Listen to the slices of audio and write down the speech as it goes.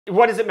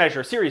What does it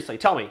measure? Seriously,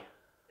 tell me.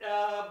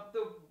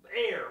 The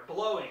air,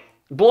 blowing.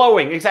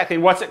 Blowing, exactly.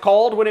 What's it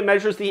called when it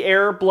measures the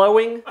air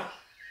blowing?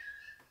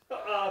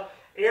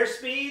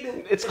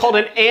 Airspeed? It's called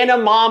an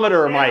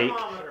anemometer, Mike.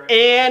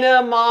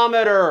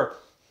 Anemometer.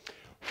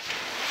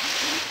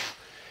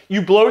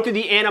 You blow through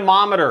the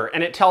anemometer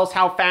and it tells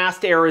how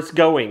fast air is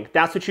going.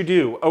 That's what you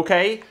do,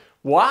 okay?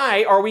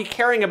 Why are we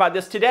caring about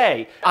this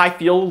today? I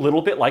feel a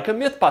little bit like a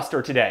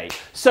Mythbuster today.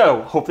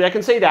 So hopefully I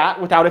can say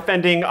that without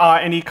offending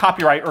any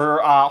copyright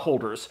or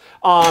holders.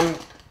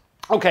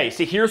 Okay,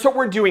 so here's what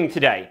we're doing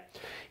today.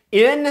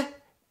 In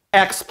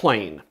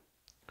X-plane,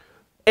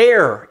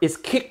 air is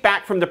kicked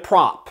back from the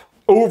prop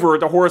over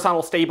the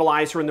horizontal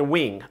stabilizer in the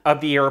wing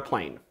of the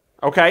airplane.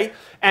 Okay?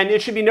 And it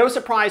should be no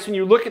surprise when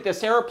you look at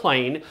this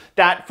airplane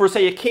that for,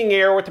 say, a King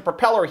Air with the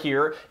propeller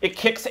here, it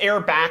kicks air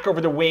back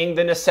over the wing,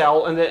 the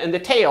nacelle, and the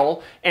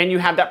tail, and you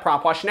have that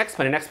prop wash in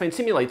X-plane. And X-plane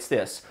simulates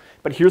this.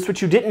 But here's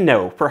what you didn't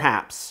know,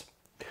 perhaps.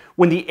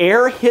 When the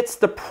air hits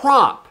the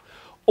prop,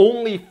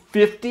 only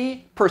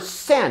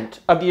 50%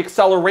 of the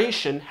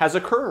acceleration has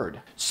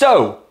occurred.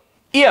 So,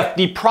 if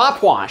the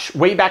prop wash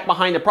way back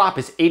behind the prop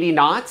is 80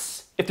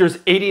 knots, if there's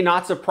 80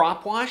 knots of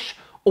prop wash,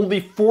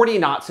 only 40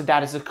 knots of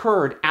that has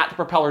occurred at the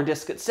propeller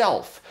disc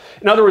itself.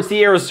 In other words,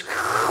 the air is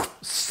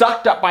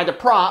sucked up by the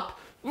prop,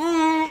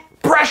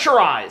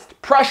 pressurized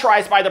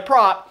by the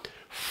prop,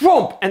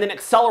 and then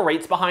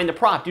accelerates behind the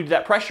prop due to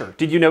that pressure.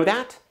 Did you know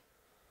that?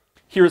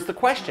 Here's the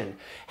question.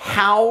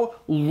 How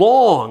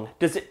long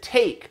does it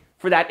take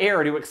for that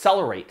air to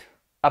accelerate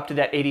up to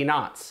that 80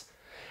 knots?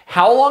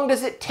 How long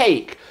does it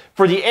take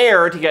for the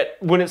air to get,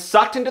 when it's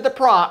sucked into the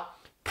prop,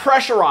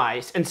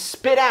 pressurized and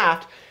spit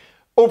aft?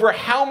 Over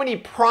how many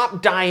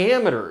prop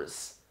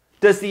diameters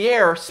does the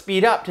air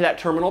speed up to that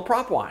terminal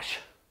prop wash?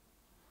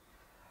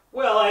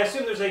 Well, I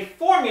assume there's a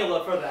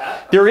formula for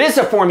that. There is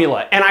a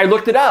formula, and I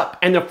looked it up,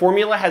 and the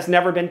formula has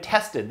never been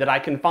tested that I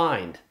can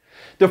find.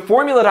 The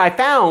formula that I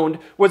found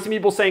was some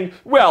people saying,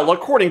 well,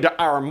 according to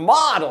our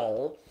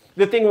model,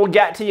 the thing will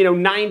get to,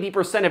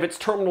 90% of its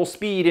terminal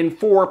speed in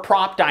 4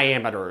 prop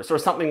diameters or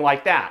something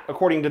like that,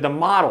 according to the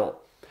model.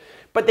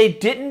 But they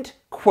didn't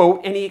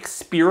quote any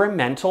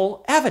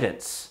experimental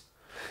evidence.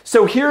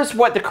 So here's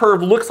what the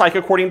curve looks like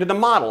according to the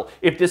model.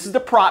 If this is the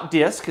prop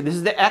disc, this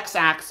is the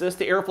x-axis,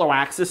 the airflow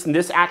axis, and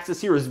this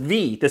axis here is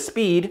v, the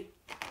speed.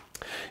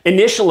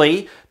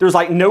 Initially, there's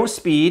like no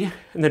speed,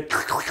 and then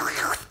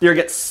the air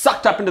gets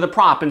sucked up into the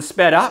prop and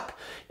sped up.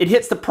 It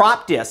hits the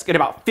prop disc at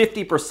about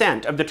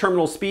 50% of the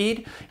terminal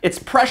speed. It's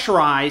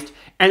pressurized,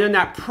 and then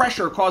that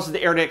pressure causes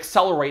the air to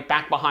accelerate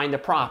back behind the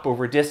prop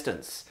over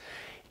distance.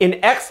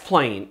 In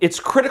X-plane, it's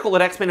critical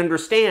that X-plane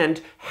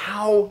understand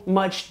how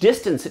much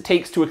distance it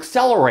takes to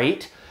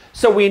accelerate,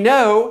 so we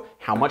know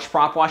how much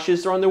prop wash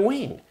is there on the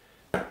wing,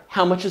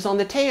 how much is on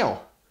the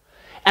tail.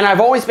 And I've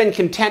always been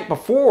content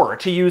before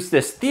to use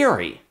this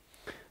theory,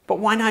 but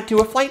why not do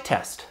a flight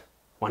test?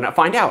 Why not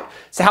find out?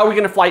 So how are we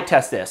going to flight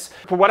test this?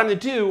 But what I'm going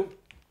to do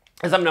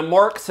is I'm going to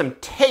mark some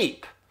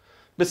tape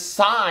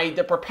beside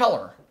the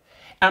propeller.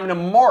 I'm going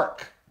to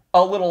mark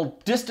a little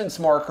distance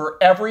marker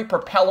every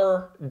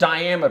propeller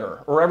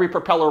diameter or every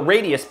propeller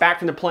radius back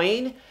from the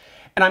plane,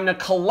 and I'm going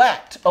to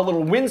collect a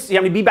little wind speed.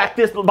 I'm going to be back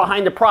this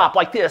behind the prop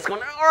like this,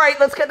 going, all right,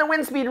 let's get the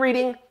wind speed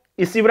reading.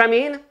 You see what I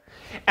mean?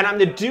 And I'm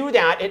going to do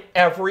that at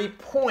every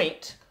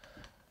point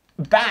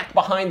back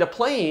behind the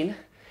plane,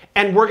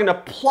 and we're going to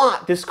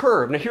plot this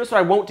curve. Now here's what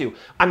I won't do.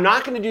 I'm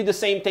not going to do the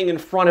same thing in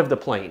front of the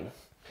plane.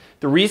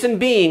 The reason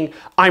being,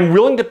 I'm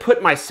willing to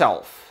put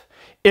myself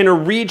in a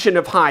region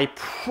of high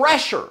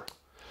pressure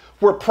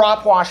where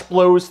prop wash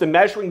blows the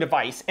measuring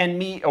device and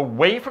me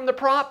away from the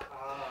prop.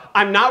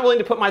 I'm not willing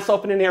to put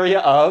myself in an area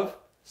of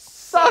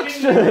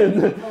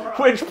suction,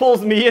 which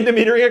pulls me into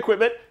metering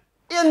equipment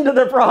into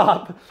the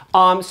prop.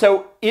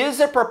 So is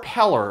a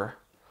propeller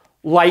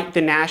like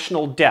the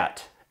national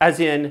debt? As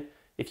in,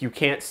 if you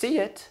can't see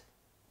it,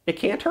 it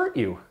can't hurt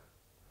you.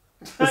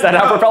 Is that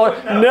how propeller?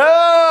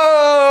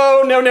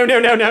 No.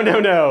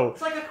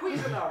 It's like a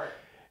Cuisinart.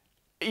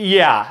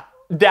 Yeah.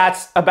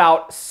 That's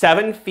about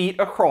 7 feet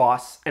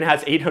across and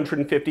has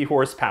 850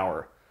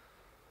 horsepower.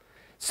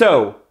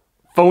 So,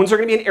 phones are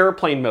going to be in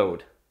airplane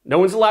mode. No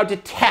one's allowed to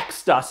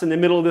text us in the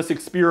middle of this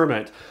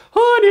experiment.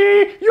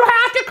 Honey, you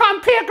have to come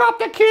pick up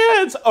the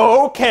kids.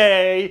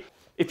 Okay.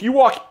 If you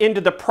walk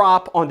into the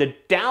prop on the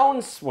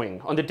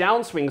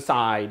downswing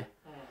side,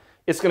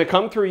 it's going to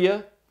come through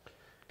you.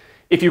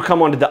 If you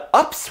come onto the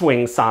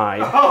upswing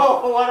side,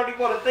 oh, I don't even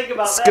want to think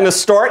about that. It's going to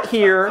start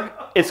here,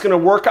 it's going to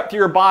work up to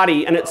your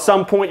body, and at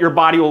some point your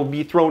body will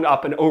be thrown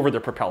up and over the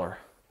propeller.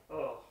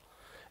 Oh.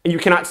 And you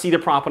cannot see the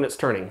prop when it's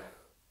turning.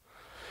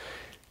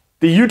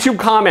 The YouTube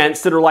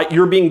comments that are like,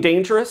 you're being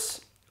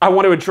dangerous, I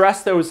want to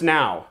address those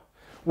now.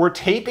 We're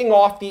taping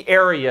off the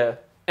area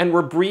and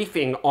we're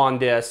briefing on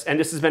this, and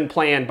this has been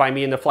planned by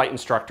me and the flight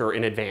instructor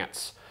in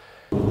advance.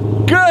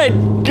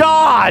 Good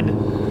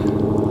God!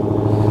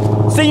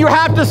 So you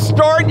have to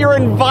start your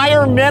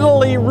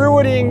environmentally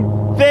ruining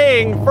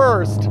thing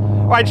first.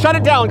 All right, shut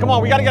it down. Come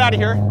on, we got to get out of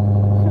here.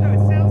 No, it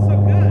sounds so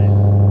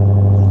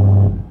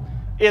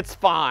good. It's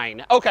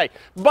fine. Okay,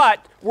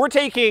 but we're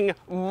taking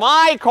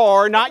my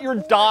car, not your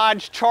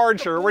Dodge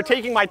Charger. We're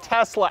taking my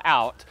Tesla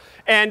out.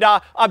 And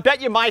I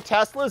bet you my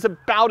Tesla is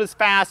about as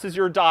fast as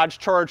your Dodge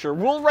Charger.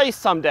 We'll race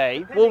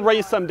someday. We'll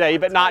race someday,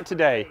 but not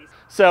today.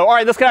 So, all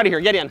right, let's get out of here.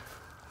 Get in.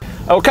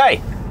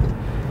 Okay,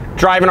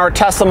 driving our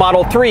Tesla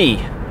Model 3.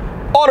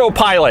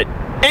 Autopilot,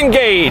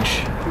 engage.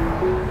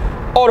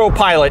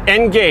 Autopilot,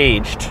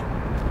 engaged.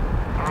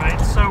 All right,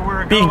 so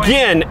we're going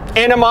Begin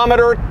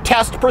anemometer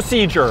test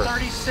procedure.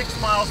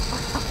 36 miles per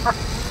hour.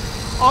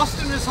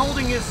 Austin is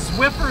holding his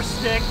Swiffer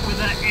stick with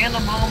an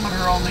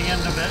anemometer on the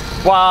end of it.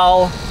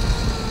 Well,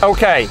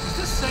 okay. Is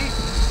this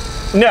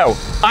safe? No,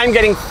 I'm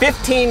getting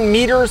 15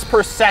 meters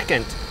per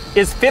second.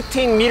 Is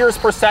 15 meters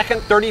per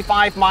second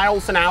 35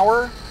 miles an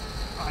hour?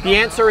 The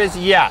answer is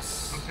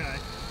yes. Okay.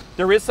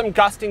 There is some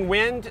gusting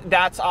wind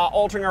that's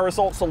altering our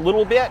results a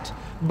little bit,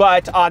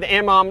 but the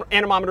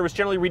anemometer was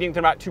generally reading to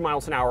about 2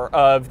 miles an hour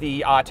of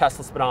the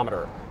Tesla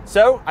speedometer.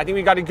 So I think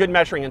we got a good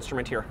measuring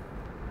instrument here.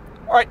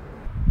 All right.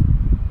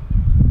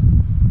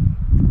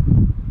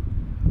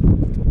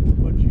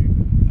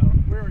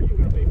 Where are you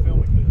going to be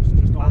filming this?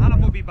 Just all Behind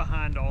him will be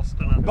behind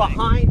Austin, I think.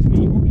 Behind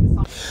me.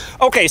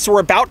 Okay, so we're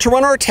about to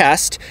run our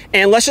test,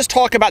 and let's just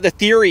talk about the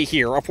theory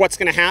here of what's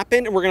going to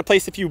happen, and we're going to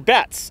place a few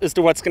bets as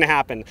to what's going to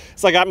happen.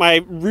 So I got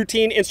my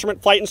routine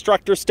instrument flight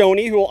instructor,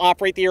 Stoney, who will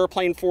operate the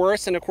airplane for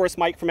us, and of course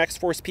Mike from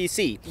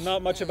XForcePC.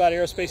 Not much about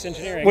aerospace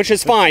engineering. Which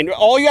is fine.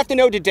 All you have to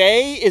know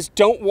today is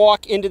don't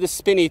walk into the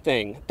spinny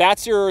thing.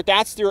 That's your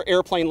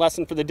airplane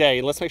lesson for the day.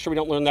 And let's make sure we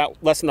don't learn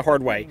that lesson the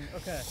hard way.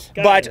 Okay.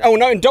 But, oh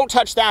no, and don't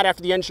touch that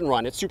after the engine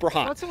run. It's super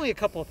hot. That's only a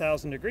couple of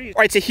thousand degrees.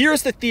 All right, so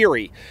here's the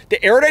theory. The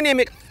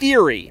aerodynamic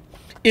theory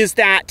is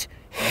that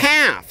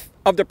half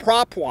of the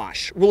prop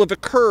wash will have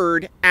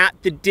occurred at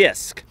the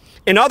disc.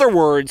 In other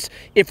words,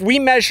 if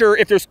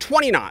there's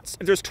 20 knots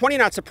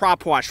of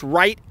prop wash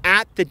right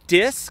at the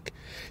disc,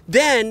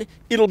 then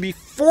it'll be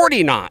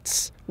 40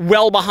 knots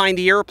well behind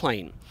the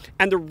airplane.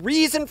 And the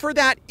reason for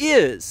that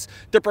is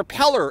the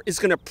propeller is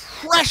going to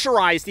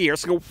pressurize the air.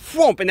 It's going to go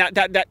whoomp, and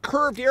that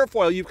curved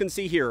airfoil you can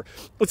see here,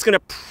 it's going to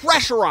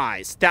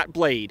pressurize that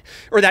blade,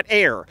 or that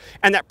air.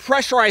 And that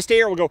pressurized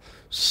air will go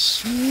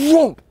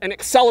swoop and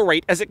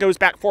accelerate as it goes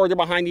back farther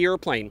behind the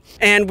airplane.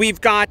 And we've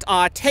got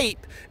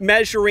tape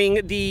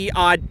measuring the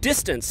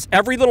distance.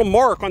 Every little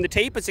mark on the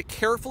tape is a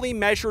carefully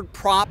measured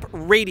prop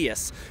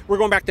radius. We're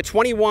going back to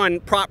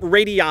 21 prop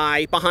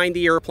radii behind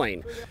the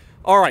airplane.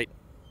 All right.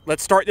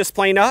 Let's start this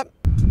plane up.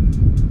 Oh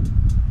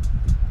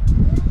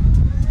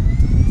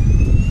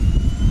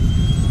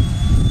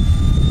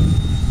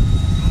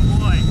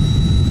boy.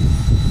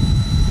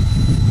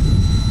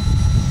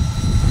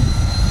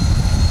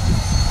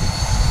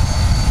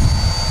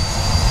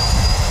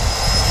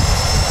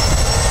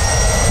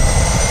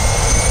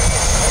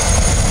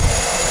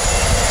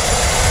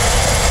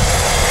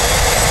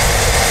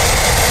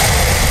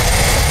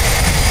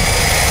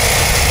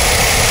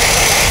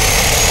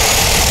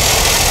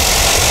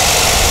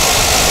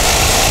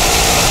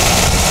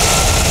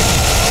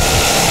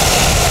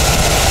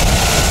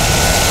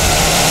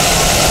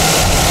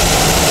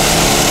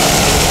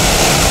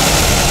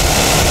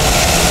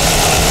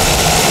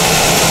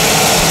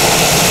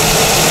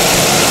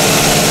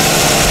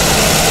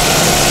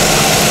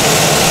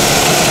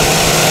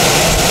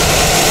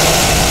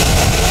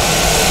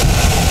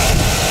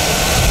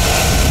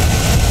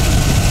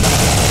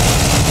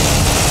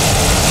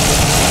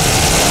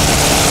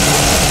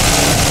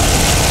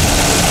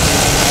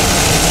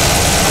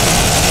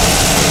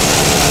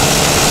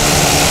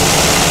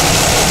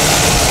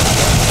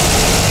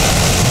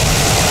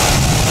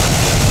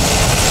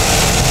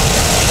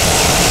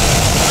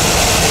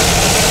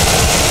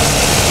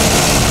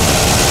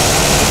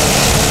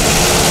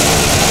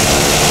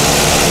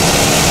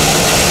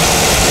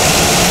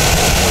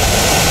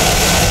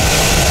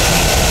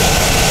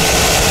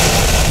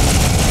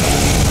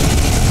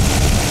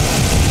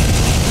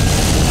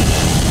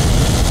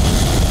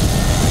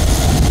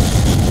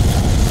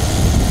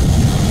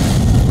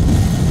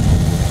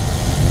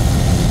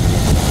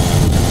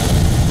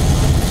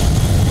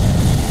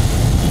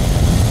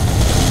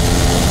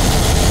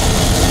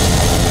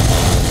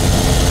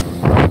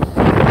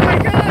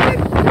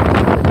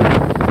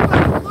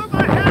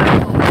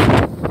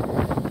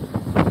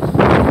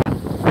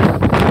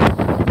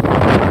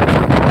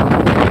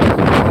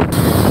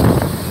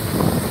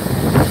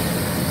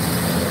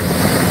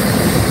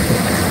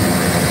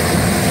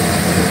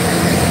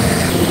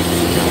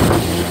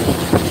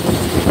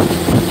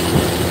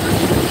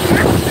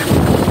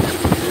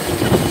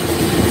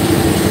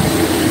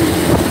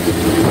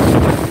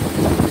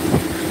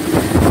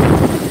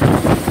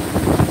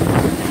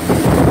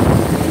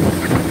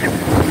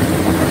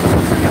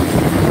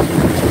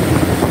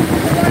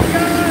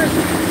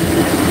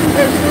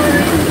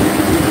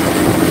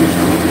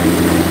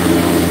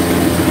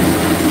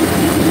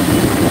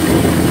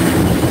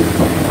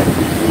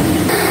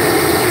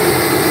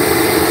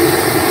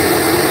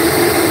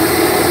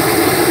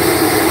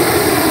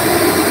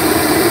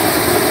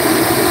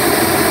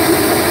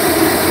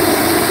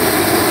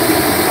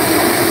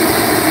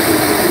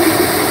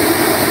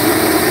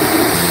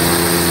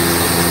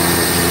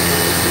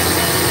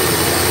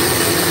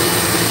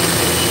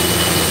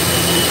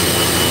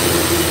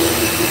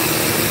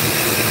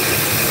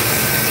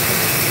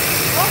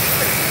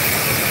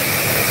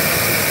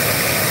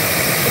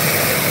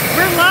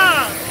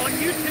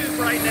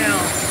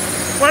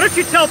 Why don't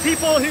you tell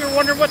people who are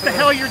wondering what the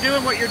hell you're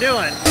doing, what you're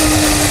doing?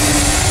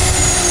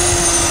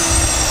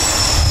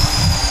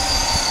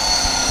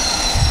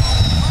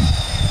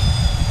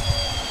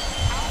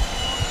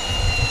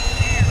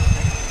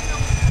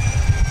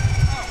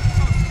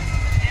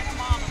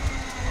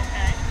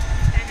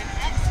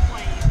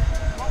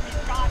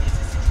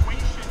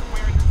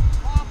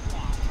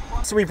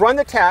 So we've run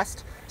the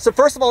test. So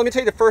first of all, let me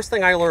tell you the first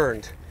thing I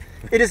learned.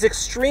 It is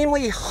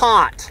extremely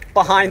hot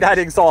behind that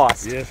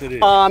exhaust. Yes, it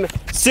is.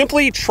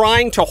 Simply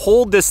trying to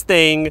hold this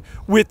thing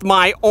with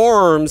my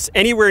arms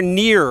anywhere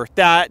near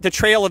the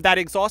trail of that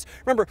exhaust.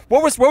 Remember,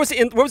 what was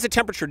the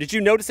temperature? Did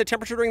you notice the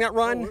temperature during that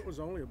run? Oh, it was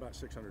only about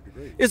 600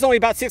 degrees. It's only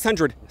about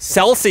 600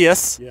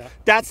 Celsius. Yeah.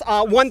 That's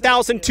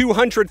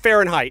 1,200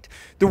 Fahrenheit.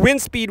 The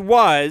wind speed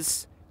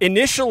was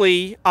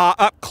initially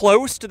up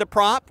close to the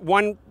prop,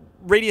 one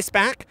radius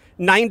back,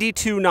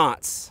 92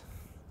 knots.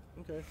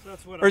 Okay. So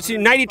that's what, Or excuse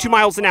me, 92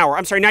 miles an hour.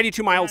 I'm sorry,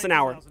 92 miles an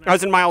hour. I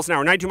was in miles an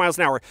hour, 92 miles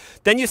an hour.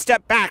 Then you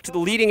step back to the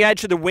leading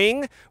edge of the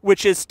wing,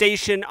 which is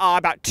station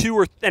about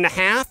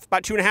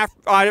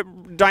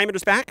 2.5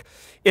 diameters back.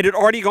 It had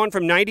already gone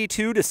from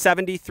 92 to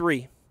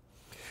 73.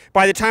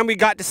 By the time we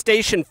got to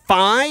station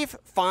 5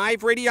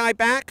 radii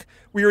back,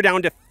 we were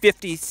down to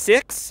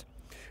 56.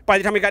 By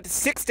the time we got to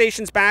 6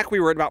 stations back, we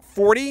were at about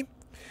 40.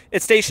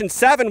 At station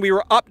 7, we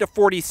were up to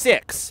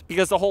 46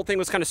 because the whole thing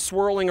was kind of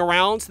swirling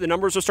around, so the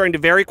numbers were starting to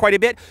vary quite a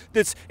bit.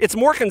 It's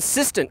more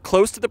consistent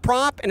close to the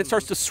prop, and it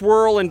starts to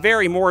swirl and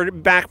vary more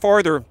back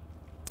farther.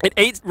 At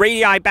 8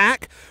 radii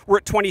back, we're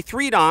at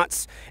 23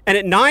 knots, and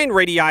at 9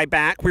 radii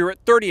back, we were at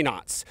 30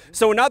 knots.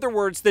 So in other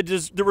words,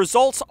 the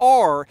results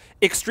are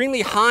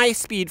extremely high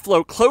speed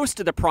flow close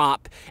to the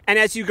prop, and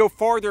as you go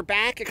farther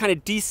back, it kind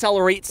of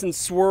decelerates and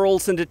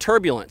swirls into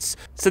turbulence.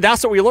 So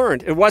that's what we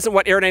learned. It wasn't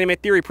what aerodynamic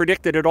theory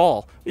predicted at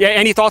all. Yeah,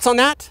 any thoughts on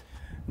that?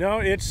 No,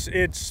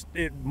 it's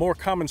more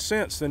common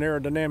sense than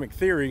aerodynamic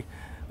theory.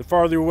 The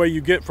farther away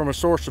you get from a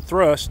source of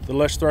thrust, the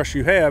less thrust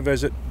you have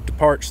as it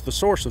departs the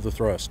source of the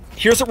thrust.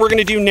 Here's what we're going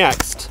to do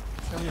next.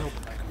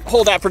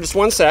 Hold that for just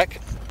one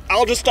sec.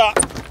 I'll just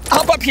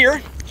hop up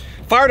here,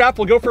 fire it up,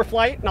 we'll go for a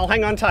flight, and I'll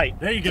hang on tight.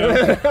 There you go.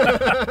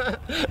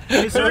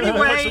 Is there any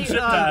way?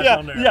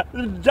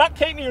 Duct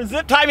tape me or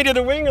zip tie me to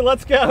the wing and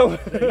let's go.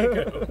 There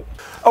you go.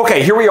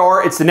 Okay, here we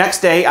are. It's the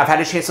next day. I've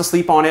had a chance to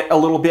sleep on it a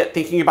little bit,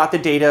 thinking about the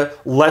data.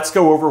 Let's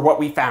go over what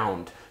we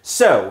found.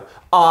 So,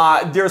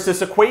 there's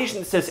this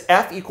equation that says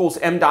F equals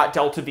m dot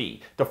delta V.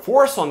 The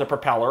force on the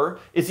propeller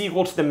is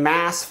equal to the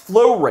mass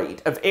flow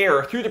rate of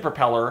air through the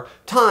propeller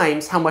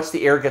times how much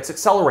the air gets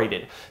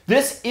accelerated.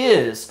 This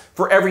is,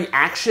 for every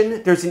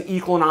action, there's an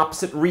equal and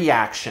opposite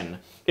reaction.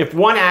 If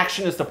one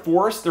action is the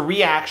force, the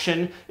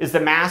reaction is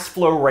the mass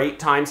flow rate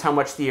times how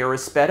much the air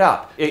is sped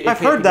up. I've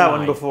heard that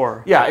one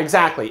before. Yeah,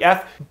 exactly.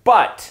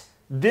 But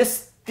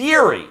this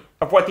theory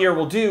of what the air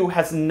will do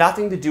has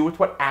nothing to do with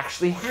what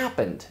actually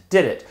happened,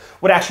 did it?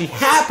 What actually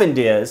happened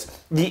is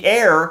the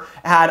air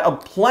had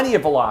plenty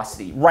of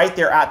velocity right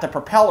there at the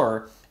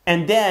propeller,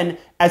 and then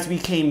as we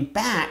came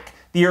back,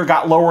 the air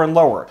got lower and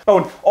lower.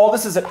 Oh, and all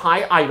this is at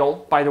high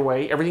idle, by the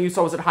way. Everything you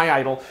saw was at high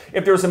idle.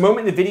 If there was a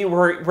moment in the video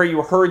where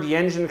you heard the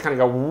engine kind of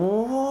go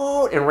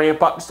whoa and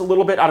ramp up just a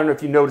little bit, I don't know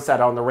if you noticed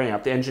that on the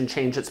ramp. The engine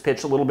changed its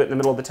pitch a little bit in the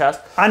middle of the test.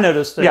 I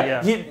noticed it,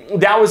 yeah.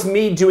 That was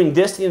me doing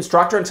this to the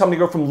instructor and telling me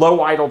to go from low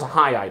idle to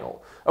high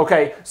idle.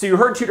 Okay, so you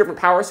heard 2 different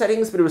power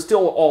settings, but it was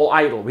still all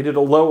idle. We did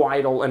a low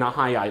idle and a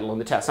high idle in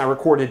the test. And I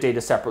recorded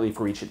data separately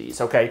for each of these,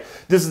 okay?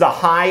 This is the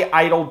high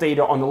idle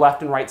data on the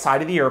left and right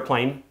side of the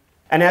airplane.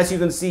 And as you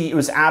can see, it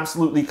was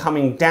absolutely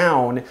coming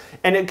down,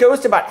 and it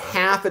goes to about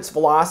half its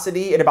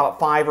velocity at about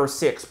 5 or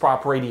 6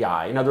 prop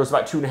radii. In other words,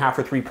 about 2.5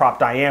 or 3 prop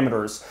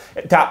diameters.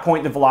 At that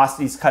point, the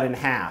velocity is cut in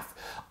half.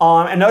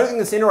 Another thing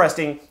that's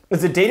interesting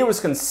is the data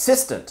was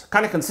consistent,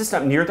 kind of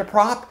consistent near the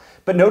prop,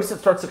 but notice it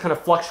starts to kind of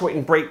fluctuate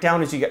and break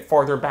down as you get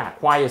farther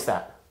back. Why is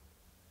that?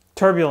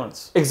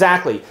 Turbulence.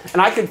 Exactly.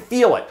 And I could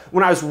feel it.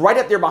 When I was right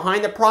up there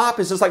behind the prop,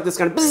 it's just like this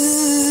kind of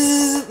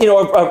bzzz, you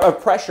know,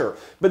 of pressure.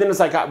 But then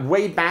as I got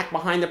way back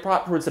behind the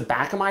prop towards the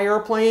back of my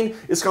airplane,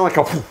 it's kind of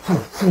like a,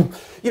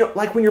 you know,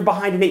 like when you're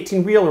behind an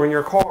 18-wheeler in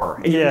your car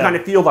and you can kind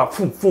of feel that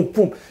boom, boom,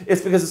 boom.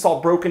 It's because it's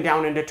all broken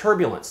down into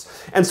turbulence.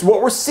 And so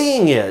what we're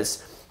seeing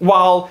is,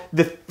 while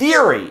the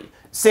theory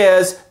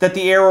says that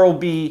the air will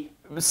be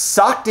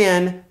sucked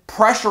in,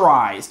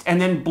 pressurized, and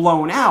then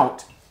blown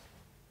out,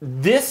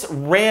 this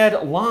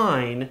red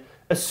line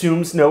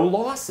assumes no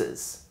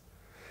losses.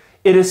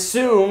 It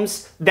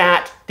assumes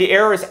that the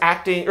air is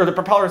acting, or the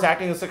propeller is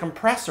acting as a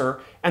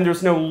compressor, and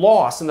there's no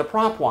loss in the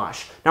prop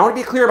wash. Now I want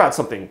to be clear about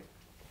something.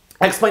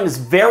 X-Plane is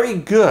very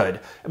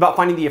good about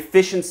finding the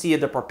efficiency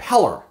of the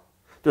propeller.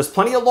 There's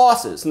plenty of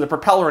losses in the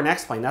propeller and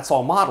X-Plane, that's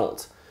all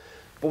modeled.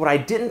 But what I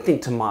didn't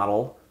think to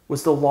model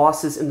was the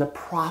losses in the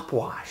prop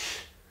wash.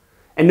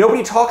 And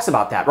nobody talks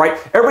about that, right?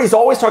 Everybody's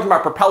always talking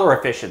about propeller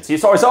efficiency.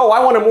 It's always, oh,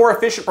 I want a more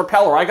efficient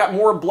propeller. I got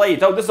more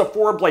blades. Oh, this is a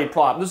 4-blade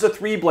prop. This is a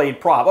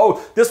 3-blade prop.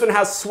 Oh, this one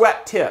has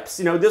swept tips.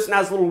 You know, this one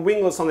has little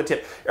winglets on the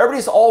tip.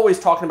 Everybody's always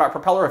talking about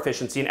propeller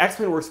efficiency, and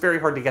X-Plane works very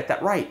hard to get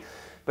that right.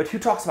 But who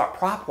talks about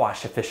prop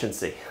wash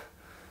efficiency?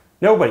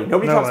 Nobody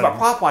talks about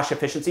prop wash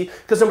efficiency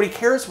because nobody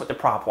cares what the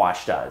prop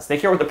wash does. They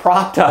care what the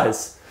prop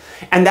does.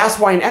 And that's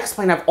why in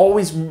X-Plane I've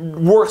always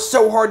worked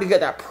so hard to get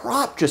that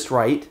prop just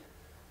right,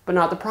 but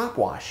not the prop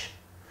wash.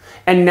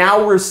 And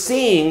now we're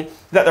seeing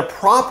that the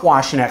prop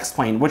wash in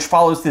X-Plane, which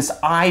follows this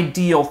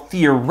ideal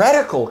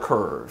theoretical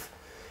curve,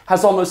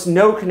 has almost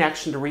no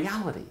connection to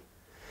reality.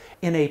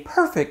 In a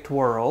perfect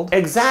world.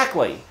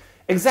 Exactly.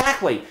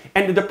 Exactly.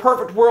 And the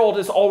perfect world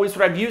is always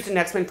what I've used in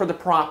X-Plane for the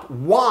prop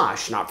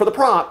wash, not for the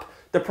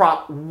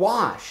prop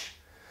wash.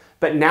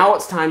 But now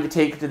it's time to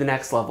take it to the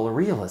next level of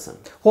realism.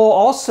 Well,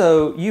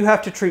 also, you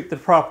have to treat the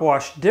prop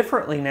wash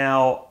differently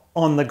now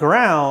on the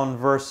ground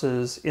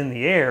versus in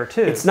the air,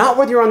 too. It's not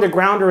whether you're on the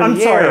ground or in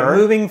the air. I'm sorry,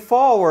 moving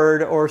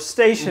forward or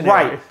stationary.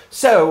 Right.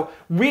 So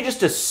we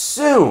just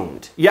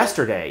assumed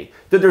yesterday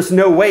that there's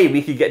no way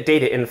we could get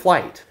data in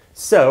flight.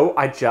 So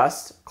I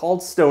just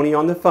called Stony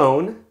on the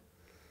phone.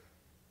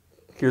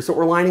 Here's what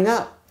we're lining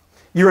up.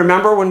 You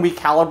remember when we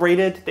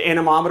calibrated the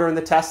anemometer in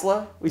the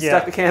Tesla? We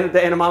stuck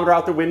the anemometer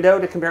out the window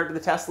to compare it to the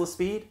Tesla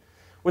speed.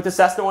 With the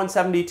Cessna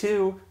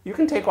 172, you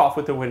can take off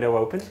with the window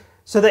open.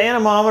 So the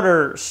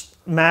anemometer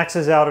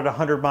maxes out at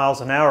 100 miles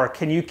an hour.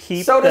 Can you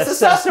keep So does the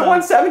Cessna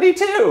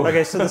 172.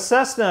 Okay, so the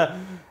Cessna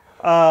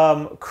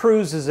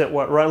cruises at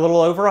what, right, a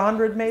little over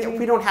 100 maybe?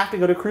 We don't have to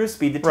go to cruise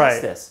speed to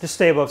test this. Just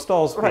stay above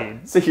stall speed.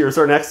 Right. So here's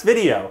our next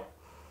video.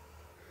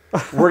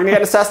 We're going to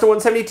get a Cessna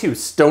 172.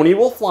 Stony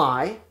will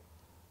fly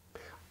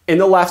in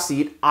the left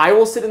seat. I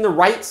will sit in the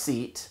right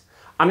seat.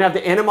 I'm going to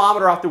have the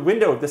anemometer out the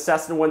window of the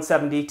Cessna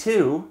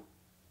 172,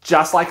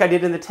 just like I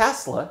did in the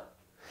Tesla.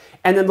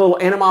 And then the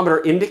little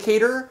anemometer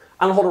indicator,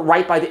 I'm going to hold it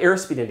right by the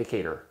airspeed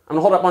indicator. I'm going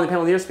to hold it up on the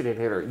panel of the airspeed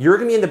indicator. You're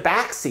going to be in the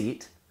back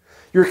seat.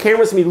 Your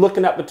camera's going to be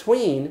looking up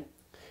between,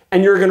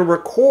 and you're going to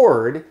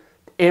record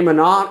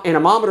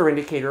anemometer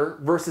indicator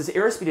versus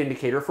airspeed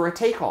indicator for a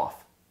takeoff.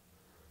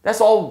 That's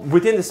all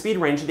within the speed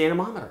range of the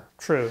anemometer.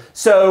 True.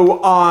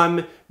 So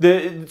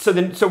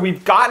so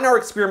we've gotten our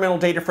experimental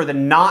data for the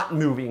not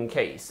moving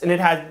case, and it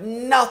had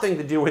nothing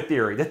to do with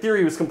theory. The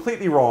theory was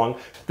completely wrong.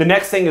 The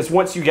next thing is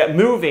once you get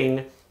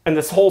moving and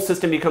this whole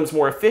system becomes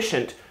more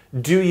efficient,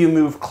 do you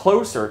move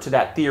closer to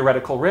that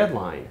theoretical red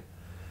line?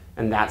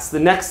 And that's the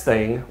next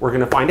thing we're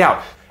going to find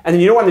out. And then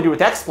you know what I'm going to do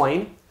with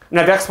X-Plane? And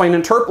have X-Plane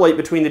interpolate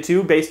between the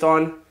two based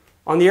on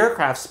the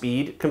aircraft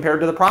speed compared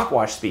to the prop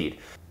wash speed.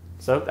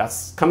 So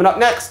that's coming up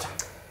next.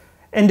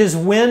 And does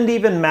wind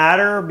even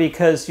matter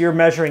because you're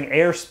measuring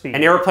airspeed?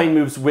 An airplane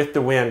moves with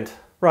the wind.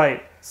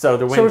 Right. So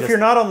the wind. So if you're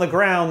not on the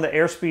ground, the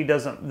airspeed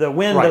doesn't, the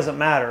wind doesn't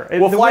matter. The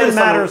wind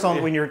matters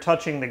when you're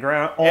touching the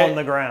ground, on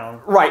the ground.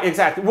 Right,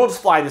 exactly. We'll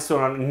just fly this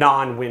on a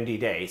non-windy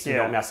day so you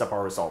don't mess up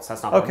our results.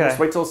 That's not okay. Just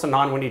wait till it's a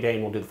non-windy day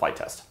and we'll do the flight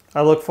test.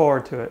 I look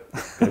forward to it.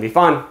 It's going to be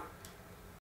fun.